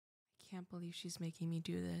can't believe she's making me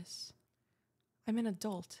do this. I'm an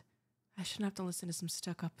adult. I shouldn't have to listen to some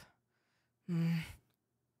stuck-up. Can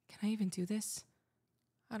I even do this?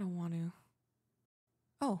 I don't want to.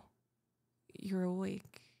 Oh, you're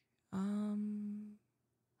awake.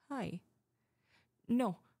 Hi.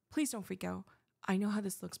 No, please don't freak out. I know how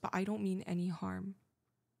this looks, but I don't mean any harm.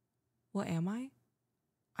 What am I?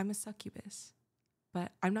 I'm a succubus.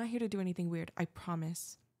 But I'm not here to do anything weird, I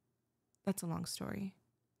promise. That's a long story.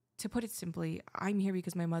 To put it simply, I'm here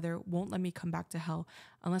because my mother won't let me come back to hell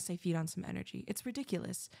unless I feed on some energy. It's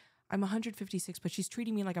ridiculous. I'm 156, but she's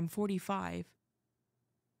treating me like I'm 45.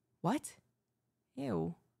 What?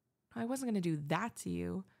 Ew. I wasn't going to do that to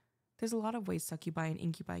you. There's a lot of ways succubi and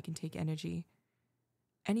incubi can take energy.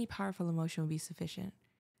 Any powerful emotion would be sufficient.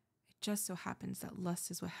 It just so happens that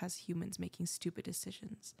lust is what has humans making stupid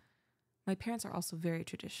decisions. My parents are also very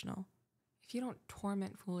traditional. If you don't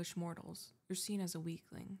torment foolish mortals, you're seen as a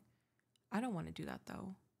weakling. I don't want to do that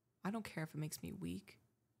though. I don't care if it makes me weak.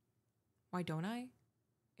 Why don't I?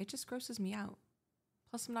 It just grosses me out.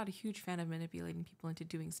 Plus, I'm not a huge fan of manipulating people into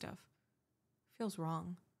doing stuff. It feels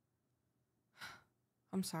wrong.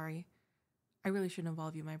 I'm sorry. I really shouldn't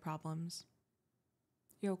involve you in my problems.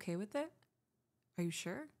 You okay with it? Are you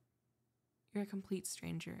sure? You're a complete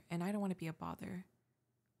stranger, and I don't want to be a bother.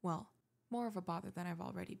 Well, more of a bother than I've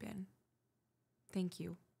already been. Thank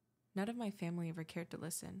you. None of my family ever cared to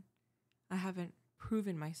listen. I haven't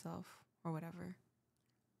proven myself, or whatever.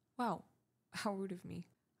 Wow, how rude of me.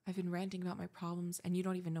 I've been ranting about my problems, and you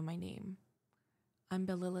don't even know my name. I'm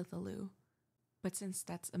Belilithalu, but since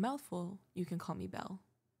that's a mouthful, you can call me Belle.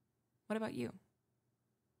 What about you?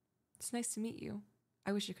 It's nice to meet you.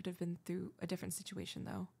 I wish it could have been through a different situation,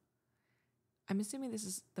 though. I'm assuming this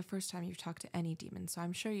is the first time you've talked to any demon, so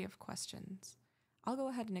I'm sure you have questions. I'll go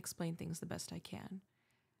ahead and explain things the best I can.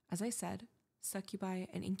 As I said, succubi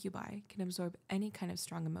and incubi can absorb any kind of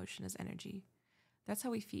strong emotion as energy. That's how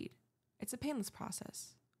we feed. It's a painless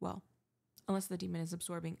process. Well, unless the demon is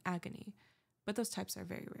absorbing agony, but those types are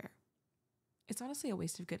very rare. It's honestly a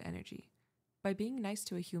waste of good energy. By being nice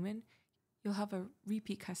to a human, you'll have a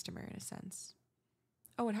repeat customer in a sense.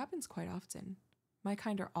 Oh, it happens quite often. My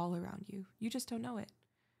kind are all around you. You just don't know it.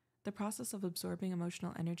 The process of absorbing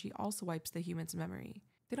emotional energy also wipes the human's memory.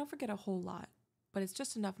 They don't forget a whole lot, but it's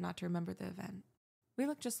just enough not to remember the event. We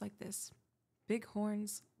look just like this. Big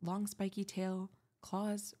horns, long spiky tail,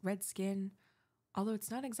 claws, red skin. Although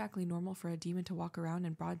it's not exactly normal for a demon to walk around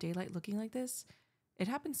in broad daylight looking like this, it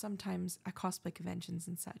happens sometimes at cosplay conventions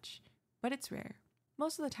and such. But it's rare.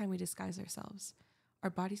 Most of the time we disguise ourselves. Our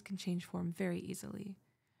bodies can change form very easily.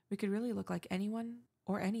 We could really look like anyone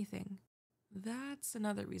or anything. That's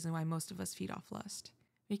another reason why most of us feed off lust.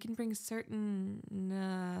 We can bring certain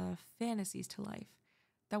fantasies to life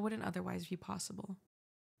that wouldn't otherwise be possible.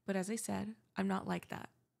 But as I said, I'm not like that.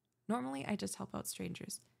 Normally, I just help out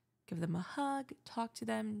strangers, give them a hug, talk to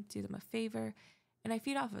them, do them a favor, and I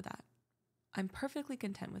feed off of that. I'm perfectly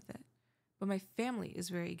content with it, but my family is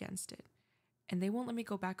very against it, and they won't let me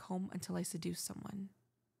go back home until I seduce someone.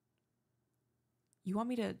 You want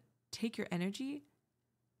me to take your energy?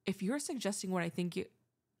 If you're suggesting what I think you...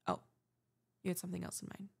 Oh, you had something else in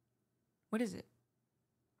mind. What is it?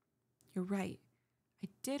 You're right. I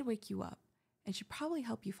did wake you up and should probably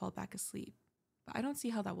help you fall back asleep, but I don't see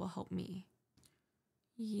how that will help me.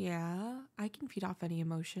 Yeah, I can feed off any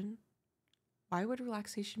emotion. Why would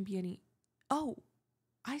relaxation be any... Oh,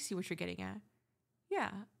 I see what you're getting at.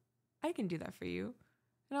 Yeah, I can do that for you.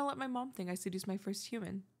 And I'll let my mom think I seduced my first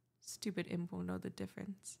human. Stupid imp won't know the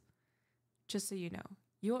difference. Just so you know,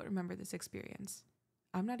 you won't remember this experience.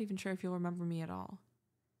 I'm not even sure if you'll remember me at all.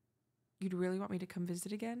 You'd really want me to come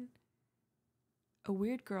visit again? A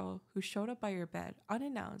weird girl who showed up by your bed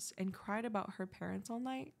unannounced and cried about her parents all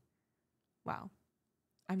night? Wow,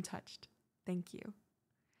 I'm touched. Thank you.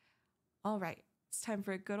 All right, it's time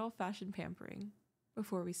for a good old-fashioned pampering.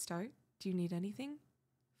 Before we start, do you need anything?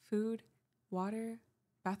 Food? Water?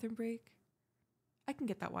 Bathroom break? I can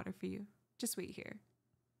get that water for you. Just wait here.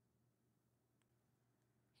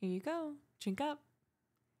 Here you go. Drink up.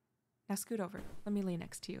 Now scoot over. Let me lay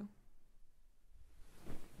next to you.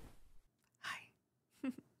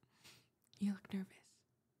 Hi. You look nervous.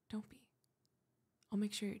 Don't be. I'll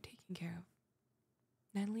make sure you're taken care of.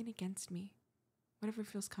 Now lean against me. Whatever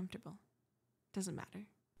feels comfortable. Doesn't matter.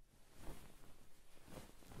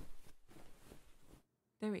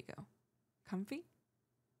 There we go. Comfy?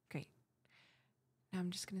 Great. Now I'm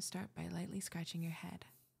just going to start by lightly scratching your head.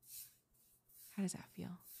 How does that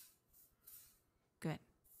feel? Good.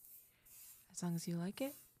 As long as you like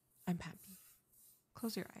it, I'm happy.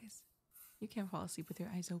 Close your eyes. You can't fall asleep with your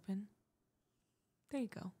eyes open. There you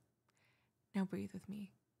go. Now breathe with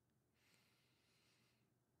me.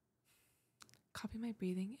 Copy my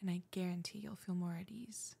breathing and I guarantee you'll feel more at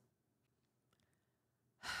ease.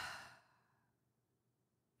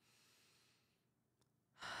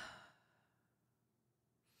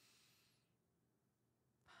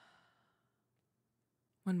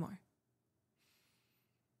 One more.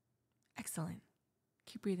 Excellent.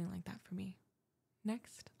 Keep breathing like that for me.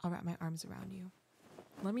 Next, I'll wrap my arms around you.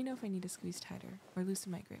 Let me know if I need to squeeze tighter or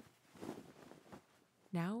loosen my grip.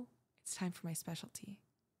 Now, it's time for my specialty.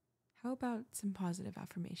 How about some positive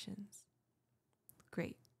affirmations?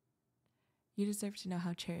 Great. You deserve to know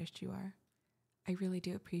how cherished you are. I really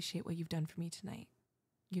do appreciate what you've done for me tonight.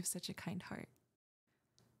 You have such a kind heart.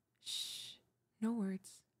 Shh, no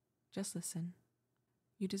words. Just listen.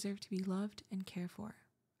 You deserve to be loved and cared for.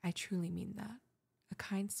 I truly mean that. A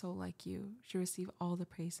kind soul like you should receive all the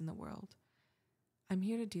praise in the world. I'm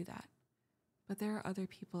here to do that. But there are other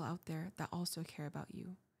people out there that also care about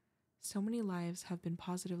you. So many lives have been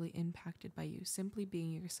positively impacted by you simply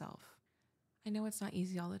being yourself. I know it's not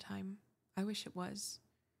easy all the time. I wish it was.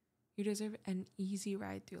 You deserve an easy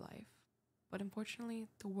ride through life. But unfortunately,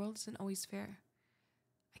 the world isn't always fair.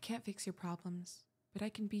 I can't fix your problems, but I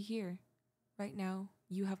can be here. Right now,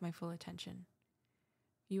 you have my full attention.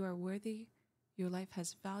 You are worthy. Your life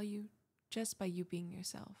has value just by you being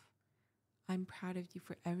yourself. I'm proud of you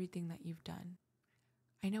for everything that you've done.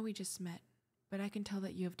 I know we just met, but I can tell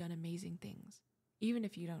that you have done amazing things, even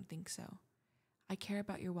if you don't think so. I care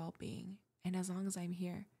about your well-being, and as long as I'm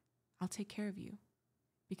here, I'll take care of you,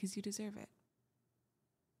 because you deserve it.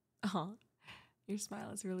 Aw, your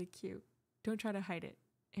smile is really cute. Don't try to hide it.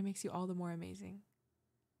 It makes you all the more amazing.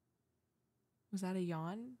 Was that a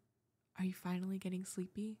yawn? Are you finally getting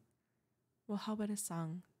sleepy? Well, how about a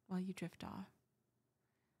song while you drift off?